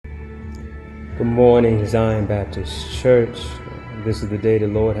Good morning, Zion Baptist Church. This is the day the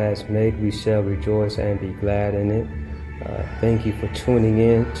Lord has made. We shall rejoice and be glad in it. Thank you for tuning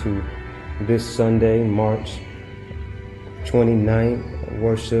in to this Sunday, March 29th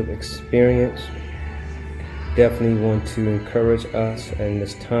worship experience. Definitely want to encourage us in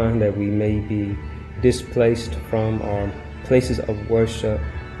this time that we may be displaced from our places of worship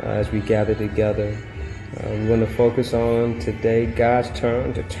as we gather together. We want to focus on today God's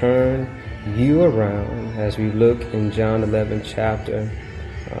turn to turn you around as we look in John 11 chapter.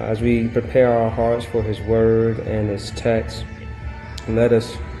 As we prepare our hearts for His word and His text, let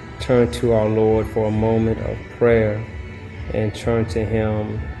us turn to our Lord for a moment of prayer and turn to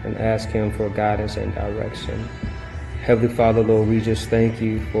Him and ask Him for guidance and direction. Heavenly Father, Lord, we just thank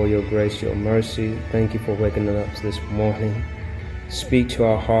you for your grace, your mercy. Thank you for waking us up this morning. Speak to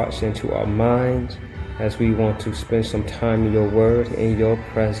our hearts and to our minds as we want to spend some time in your word, in your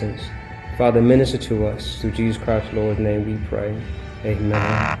presence. Father, minister to us. Through Jesus Christ, Lord's name we pray.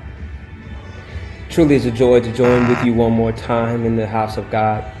 Amen. Truly it's a joy to join with you one more time in the house of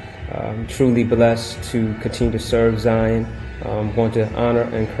God. Truly blessed to continue to serve Zion. Want to honor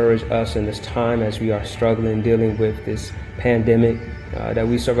and encourage us in this time as we are struggling, dealing with this pandemic, that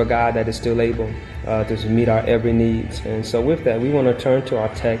we serve a God that is still able to meet our every needs. And so with that, we want to turn to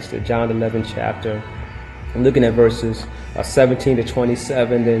our text at John 11 chapter. I'm looking at verses 17 to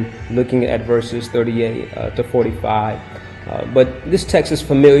 27, then looking at verses 38 to 45. But this text is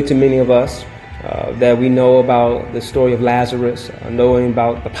familiar to many of us, that we know about the story of Lazarus, knowing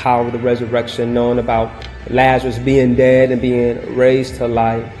about the power of the resurrection, knowing about Lazarus being dead and being raised to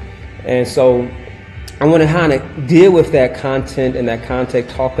life. And so I want to kind of deal with that content and that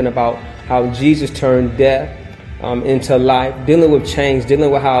context, talking about how Jesus turned death into life, dealing with change,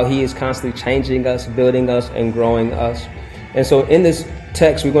 dealing with how He is constantly changing us, building us, and growing us. And so in this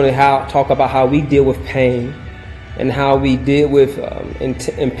text, we're going to talk about how we deal with pain and how we deal with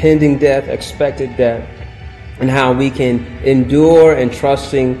impending death, expected death, and how we can endure and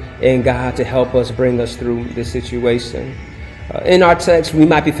trusting in God to help us bring us through this situation. In our text, we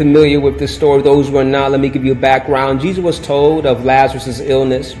might be familiar with this story. Those who are not, let me give you a background. Jesus was told of Lazarus'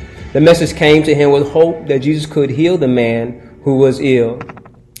 illness. The message came to him with hope that Jesus could heal the man who was ill.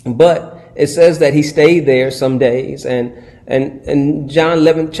 But it says that he stayed there some days. And John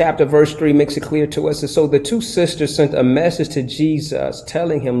 11 chapter verse 3 makes it clear to us. And so the two sisters sent a message to Jesus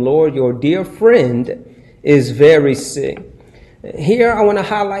telling him, Lord, your dear friend is very sick. Here I want to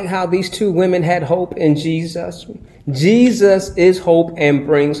highlight how these two women had hope in Jesus. Jesus is hope and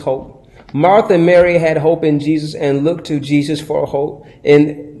brings hope. Martha and Mary had hope in Jesus and looked to Jesus for hope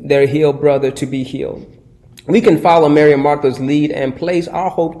in their healed brother to be healed. We can follow Mary and Martha's lead and place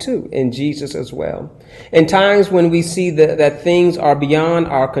our hope too in Jesus as well. In times when we see that things are beyond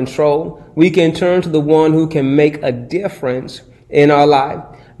our control, we can turn to the one who can make a difference in our life.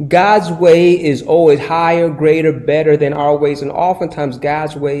 God's way is always higher, greater, better than our ways, and oftentimes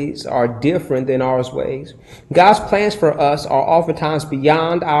God's ways are different than our ways. God's plans for us are oftentimes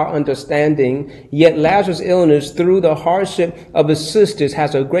beyond our understanding, yet Lazarus' illness through the hardship of his sisters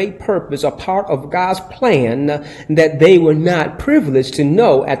has a great purpose, a part of God's plan that they were not privileged to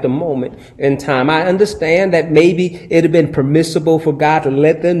know at the moment in time. I understand that maybe it had been permissible for God to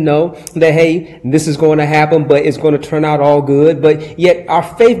let them know that, hey, this is going to happen, but it's going to turn out all good. But yet our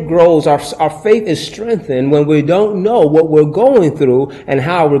faith grows, our faith is strengthened when we don't know what we're going through and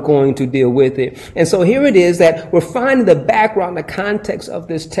how we're going to deal with it. And so here it is that we're finding the background, the context of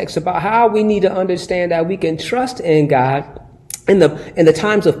this text about how we need to understand that we can trust in God in the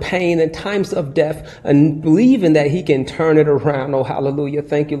times of pain and times of death, and believing that He can turn it around. Oh, hallelujah.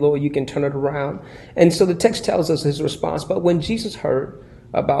 Thank you, Lord. You can turn it around. And so the text tells us His response. But when Jesus heard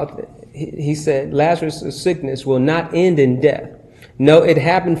about it, He said, Lazarus' sickness will not end in death. No, it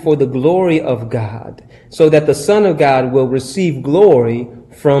happened for the glory of God, so that the Son of God will receive glory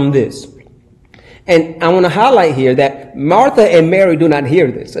from this. And I want to highlight here that Martha and Mary do not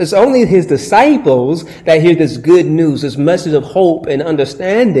hear this. It's only His disciples that hear this good news, this message of hope and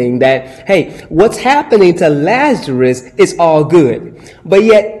understanding that, hey, what's happening to Lazarus is all good. But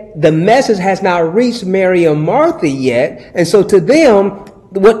yet the message has not reached Mary and Martha yet. And so to them,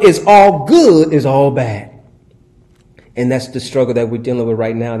 what is all good is all bad. And that's the struggle that we're dealing with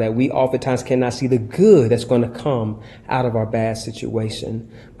right now, that we oftentimes cannot see the good that's going to come out of our bad situation.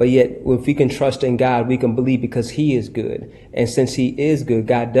 But yet, if we can trust in God, we can believe because He is good. And since He is good,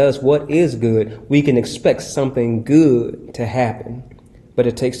 God does what is good, we can expect something good to happen. But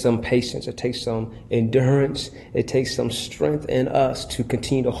it takes some patience, it takes some endurance, it takes some strength in us to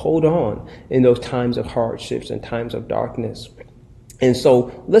continue to hold on in those times of hardships and times of darkness. And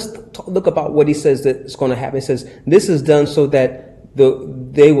so let's look about what he says that is going to happen. He says, this is done so that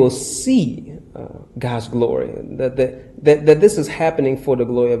they will see God's glory, that this is happening for the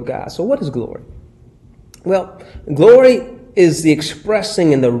glory of God. So what is glory? Well, glory is the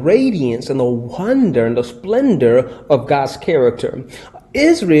expressing and the radiance and the wonder and the splendor of God's character.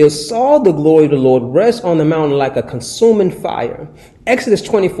 Israel saw the glory of the Lord rest on the mountain like a consuming fire. Exodus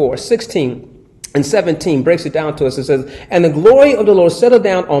 24:16 and 17 breaks it down to us. It says, and the glory of the Lord settled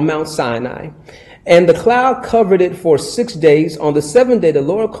down on Mount Sinai, and the cloud covered it for 6 days. On the 7th day, the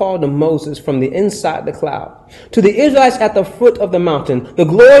Lord called to Moses from the inside the cloud. To the Israelites at the foot of the mountain, the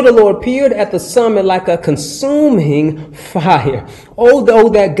glory of the Lord appeared at the summit like a consuming fire. Oh, though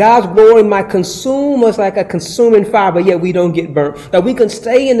that God's glory might consume us like a consuming fire, but yet we don't get burnt. That we can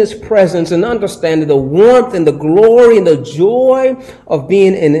stay in His presence and understand the warmth and the glory and the joy of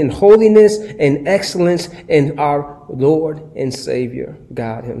being in holiness and excellence in our Lord and Savior,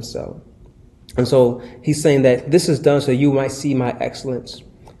 God Himself. And so he's saying that this is done so you might see my excellence,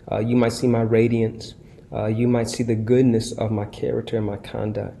 you might see my radiance, you might see the goodness of my character and my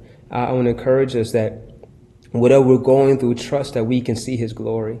conduct. I want to encourage us that whatever we're going through, trust that we can see His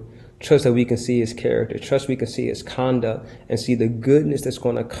glory, trust that we can see His character, trust we can see His conduct and see the goodness that's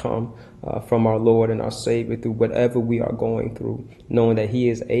going to come from our Lord and our Savior through whatever we are going through, knowing that He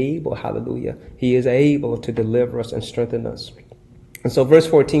is able, hallelujah, He is able to deliver us and strengthen us. And so verse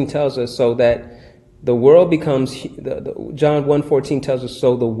 14 tells us so that the world becomes, John 1:14 tells us,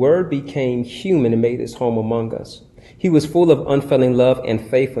 so the Word became human and made His home among us. He was full of unfailing love and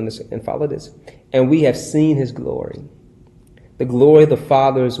faithfulness. And follow this. And we have seen His glory, the glory of the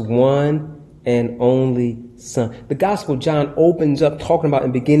Father's one and only Son. The Gospel of John opens up talking about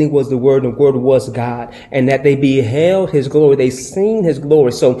in the beginning was the Word, and the Word was God, and that they beheld His glory. They seen His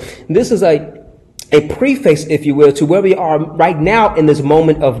glory. So this is a preface, if you will, to where we are right now in this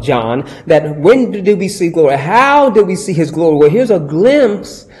moment of John, that when did we see glory? How did we see His glory? Well, here's a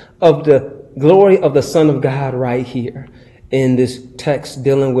glimpse of the glory of the Son of God right here in this text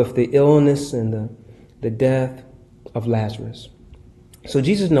dealing with the illness and the death of Lazarus. So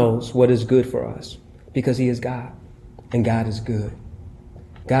Jesus knows what is good for us because He is God and God is good.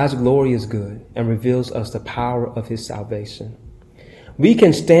 God's glory is good and reveals us the power of His salvation. We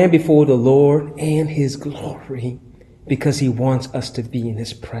can stand before the Lord and His glory because He wants us to be in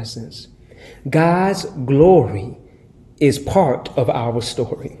His presence. God's glory is part of our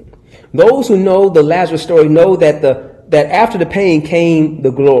story. Those who know the Lazarus story know that after the pain came the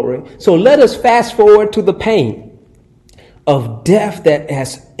glory. So let us fast forward to the pain of death that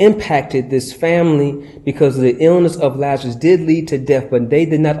has impacted this family because the illness of Lazarus did lead to death, but they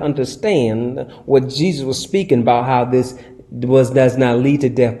did not understand what Jesus was speaking about, how this does not lead to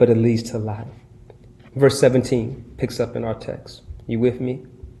death, but it leads to life. Verse 17 picks up in our text. You with me?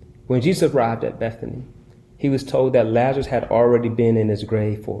 When Jesus arrived at Bethany, He was told that Lazarus had already been in his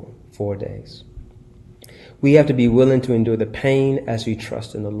grave for 4 days. We have to be willing to endure the pain as we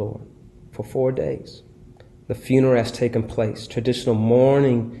trust in the Lord. For 4 days, the funeral has taken place. Traditional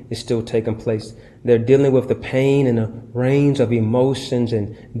mourning is still taking place. They're dealing with the pain and a range of emotions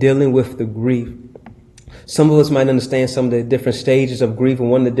and dealing with the grief. Some of us might understand some of the different stages of grief, and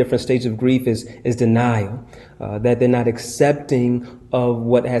one of the different stages of grief is denial, that they're not accepting of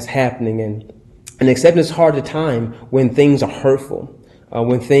what has happening. And acceptance is hard at time when things are hurtful,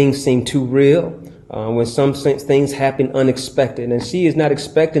 when things seem too real, when some things happen unexpected. And she is not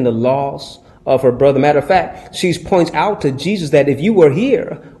expecting the loss of her brother. Matter of fact, she points out to Jesus that if you were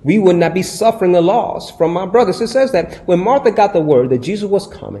here, we would not be suffering a loss from my brother. So it says that when Martha got the word that Jesus was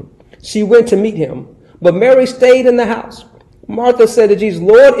coming, she went to meet Him. But Mary stayed in the house. Martha said to Jesus,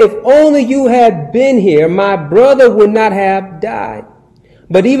 Lord, if only you had been here, my brother would not have died.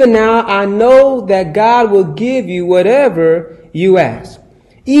 But even now, I know that God will give you whatever you ask.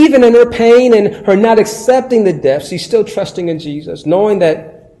 Even in her pain and her not accepting the death, she's still trusting in Jesus, knowing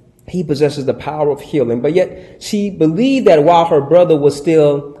that He possesses the power of healing. But yet she believed that while her brother was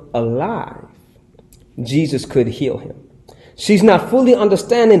still alive, Jesus could heal him. She's not fully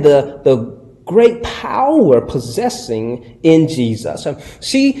understanding the great power possessing in Jesus.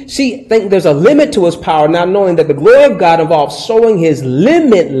 She thinks there's a limit to His power, not knowing that the glory of God involves showing His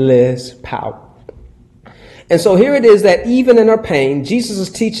limitless power. And so here it is that even in her pain, Jesus is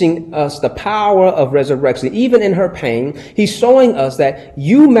teaching us the power of resurrection. Even in her pain, he's showing us that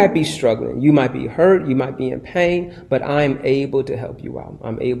you might be struggling. You might be hurt. You might be in pain, but I'm able to help you out.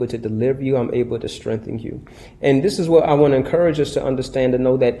 I'm able to deliver you. I'm able to strengthen you. And this is what I want to encourage us to understand, to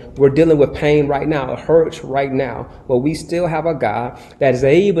know that we're dealing with pain right now, hurt right now, but we still have a God that is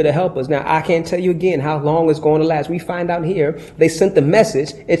able to help us. Now, I can't tell you again how long it's going to last. We find out here, they sent the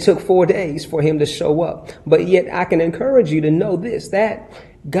message. It took 4 days for him to show up. But yet I can encourage you to know this, that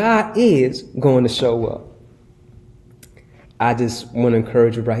God is going to show up. I just want to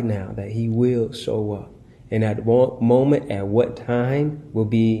encourage you right now that he will show up. And at what moment, at what time will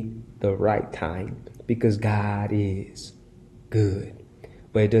be the right time, because God is good.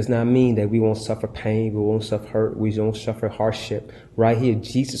 But it does not mean that we won't suffer pain, we won't suffer hurt, we won't suffer hardship. Right here,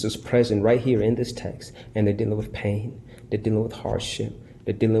 Jesus is present right here in this text, and they're dealing with pain, they're dealing with hardship,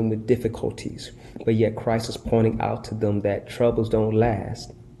 they're dealing with difficulties. But yet Christ is pointing out to them that troubles don't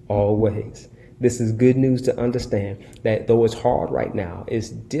last always. This is good news to understand, that though it's hard right now, it's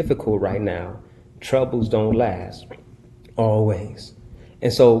difficult right now, troubles don't last always.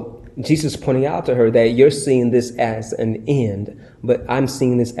 And so Jesus is pointing out to her that you're seeing this as an end, but I'm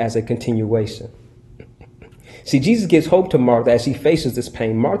seeing this as a continuation. See, Jesus gives hope to Martha as she faces this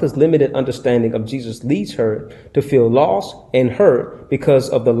pain. Martha's limited understanding of Jesus leads her to feel lost and hurt because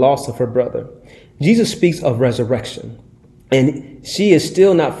of the loss of her brother. Jesus speaks of resurrection, and she is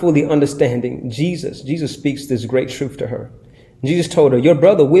still not fully understanding Jesus. Jesus speaks this great truth to her. Jesus told her, your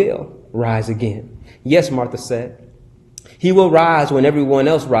brother will rise again. Yes, Martha said. He will rise when everyone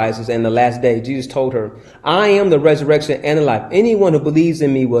else rises in the last day. Jesus told her, I am the resurrection and the life. Anyone who believes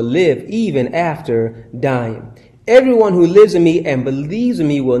in me will live even after dying. Everyone who lives in me and believes in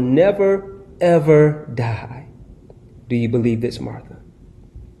me will never, ever die. Do you believe this, Martha?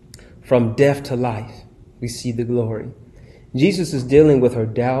 From death to life, we see the glory. Jesus is dealing with her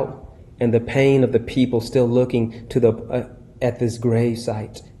doubt and the pain of the people still looking to at this grave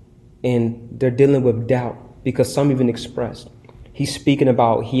site. And they're dealing with doubt, because some even expressed, he's speaking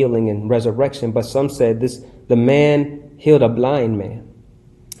about healing and resurrection, but some said the man healed a blind man.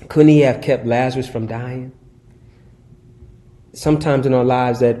 Couldn't he have kept Lazarus from dying? Sometimes in our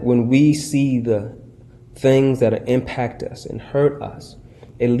lives, that when we see the things that impact us and hurt us,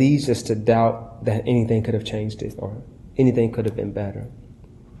 it leads us to doubt that anything could have changed it or anything could have been better.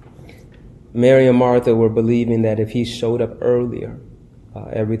 Mary and Martha were believing that if he showed up earlier,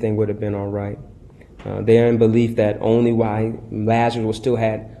 everything would have been all right. They're in belief that only while Lazarus still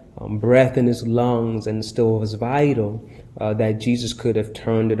had breath in his lungs and still was vital, that Jesus could have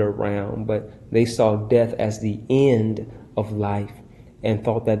turned it around. But they saw death as the end of life and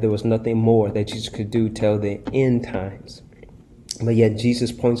thought that there was nothing more that Jesus could do till the end times. But yet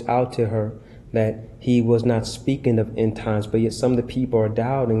Jesus points out to her that he was not speaking of end times, but yet some of the people are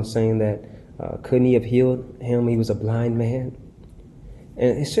doubting, saying that couldn't he have healed him? He was a blind man.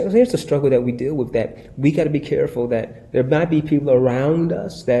 And here's the struggle that we deal with, that we got to be careful that there might be people around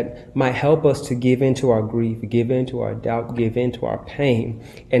us that might help us to give into our grief, give into our doubt, give into our pain,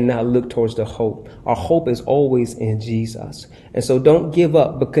 and not look towards the hope. Our hope is always in Jesus. And so don't give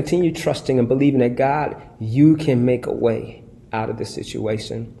up, but continue trusting and believing that God, you can make a way out of this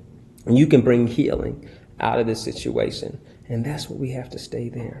situation. And you can bring healing out of this situation. And that's what we have to stay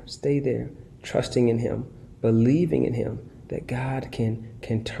there, trusting in him, believing in him, that God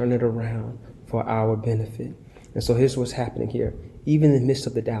can turn it around for our benefit. And so here's what's happening here. Even in the midst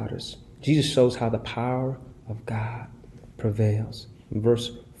of the doubters, Jesus shows how the power of God prevails. In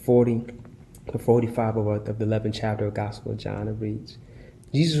verse 40 to 45 of the 11th chapter of the Gospel of John, it reads,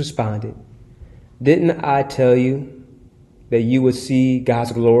 Jesus responded, didn't I tell you that you would see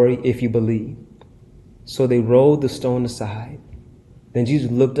God's glory if you believe? So they rolled the stone aside. Then Jesus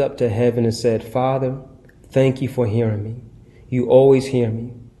looked up to heaven and said, Father, thank you for hearing me. You always hear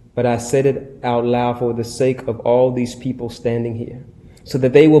me, but I said it out loud for the sake of all these people standing here, so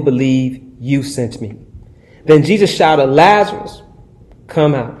that they will believe you sent me. Then Jesus shouted, Lazarus,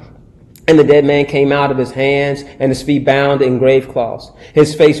 come out. And the dead man came out, of his hands and his feet bound in grave cloths,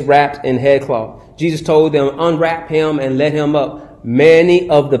 his face wrapped in headcloth. Jesus told them, unwrap him and let him up. Many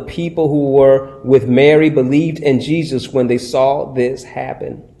of the people who were with Mary believed in Jesus when they saw this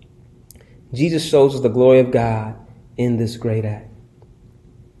happen. Jesus shows us the glory of God in this great act.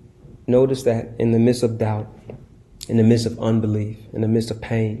 Notice that in the midst of doubt, in the midst of unbelief, in the midst of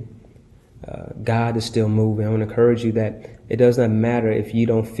pain, God is still moving. I want to encourage you that it doesn't matter if you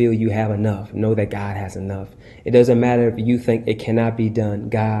don't feel you have enough. Know that God has enough. It doesn't matter if you think it cannot be done.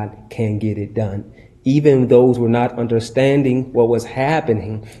 God can get it done. Even those who were not understanding what was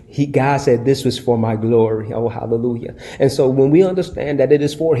happening, God said this was for my glory. Oh, hallelujah. And so when we understand that it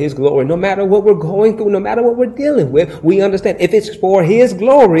is for his glory, no matter what we're going through, no matter what we're dealing with, we understand if it's for his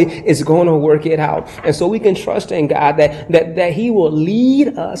glory, it's going to work it out. And so we can trust in God that he will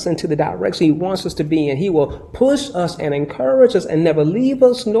lead us into the direction he wants us to be in. He will push us and encourage us and never leave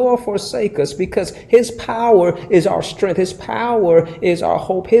us nor forsake us, because his power is our strength. His power is our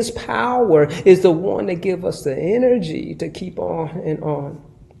hope. His power is the one that give us the energy to keep on and on.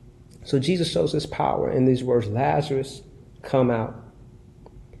 So Jesus shows his power in these words, Lazarus, come out.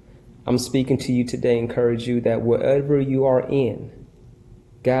 I'm speaking to you today, encourage you that wherever you are in,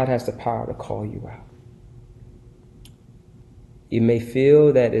 God has the power to call you out. You may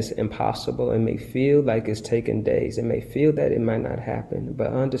feel that it's impossible. It may feel like it's taken days. It may feel that it might not happen, but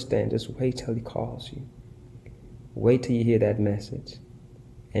understand, just wait till he calls you. Wait till you hear that message.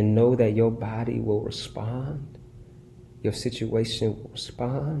 And know that your body will respond. Your situation will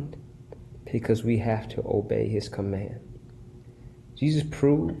respond, because we have to obey his command. Jesus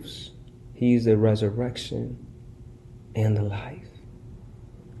proves he's the resurrection and the life.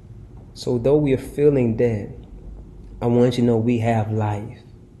 So though we are feeling dead, I want you to know we have life,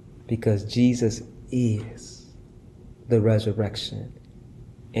 because Jesus is the resurrection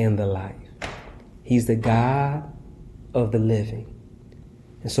and the life. He's the God of the living.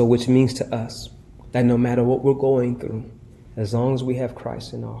 And so which means to us that no matter what we're going through, as long as we have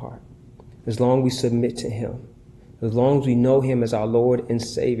Christ in our heart, as long as we submit to him, as long as we know him as our Lord and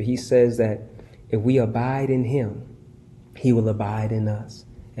Savior, he says that if we abide in him, he will abide in us.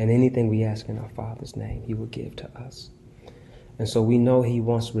 And anything we ask in our Father's name, he will give to us. And so we know he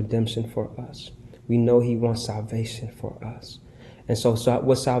wants redemption for us. We know he wants salvation for us. And so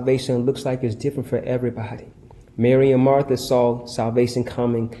what salvation looks like is different for everybody. Mary and Martha saw salvation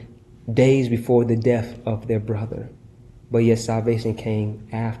coming days before the death of their brother. But yet salvation came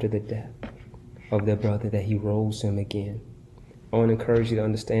after the death of their brother, that he rose him again. I want to encourage you to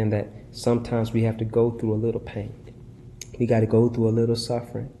understand that sometimes we have to go through a little pain. We got to go through a little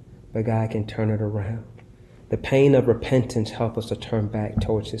suffering, but God can turn it around. The pain of repentance helps us to turn back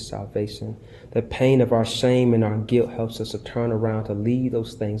towards his salvation. The pain of our shame and our guilt helps us to turn around, to leave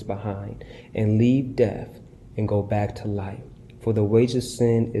those things behind and leave death and go back to life. For the wages of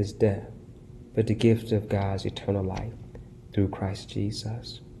sin is death, but the gift of God is eternal life through Christ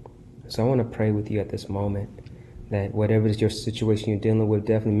Jesus. So I want to pray with you at this moment that whatever is your situation you're dealing with,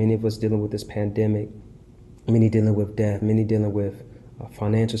 definitely many of us dealing with this pandemic, many dealing with death, many dealing with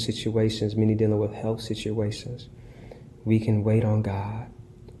financial situations, many dealing with health situations, we can wait on God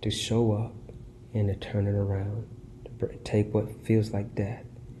to show up and to turn it around, to take what feels like death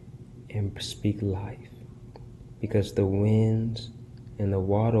and speak life. Because the winds and the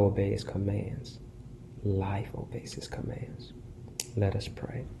water obey his commands. Life obeys his commands. Let us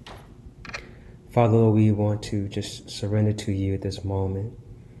pray. Father, Lord, we want to just surrender to you at this moment.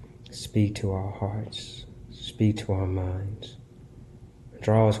 Speak to our hearts. Speak to our minds.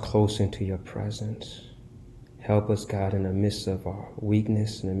 Draw us closer into your presence. Help us, God, in the midst of our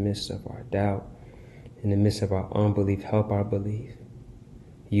weakness, in the midst of our doubt, in the midst of our unbelief. Help our belief.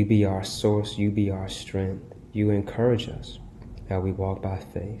 You be our source. You be our strength. You encourage us that we walk by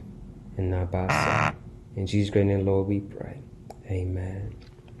faith and not by sight. In Jesus' great name, Lord, we pray. Amen.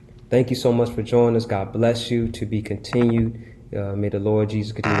 Thank you so much for joining us. God bless you. To be continued. May the Lord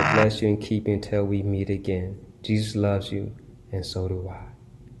Jesus continue to bless you and keep you until we meet again. Jesus loves you, and so do I.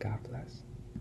 God bless.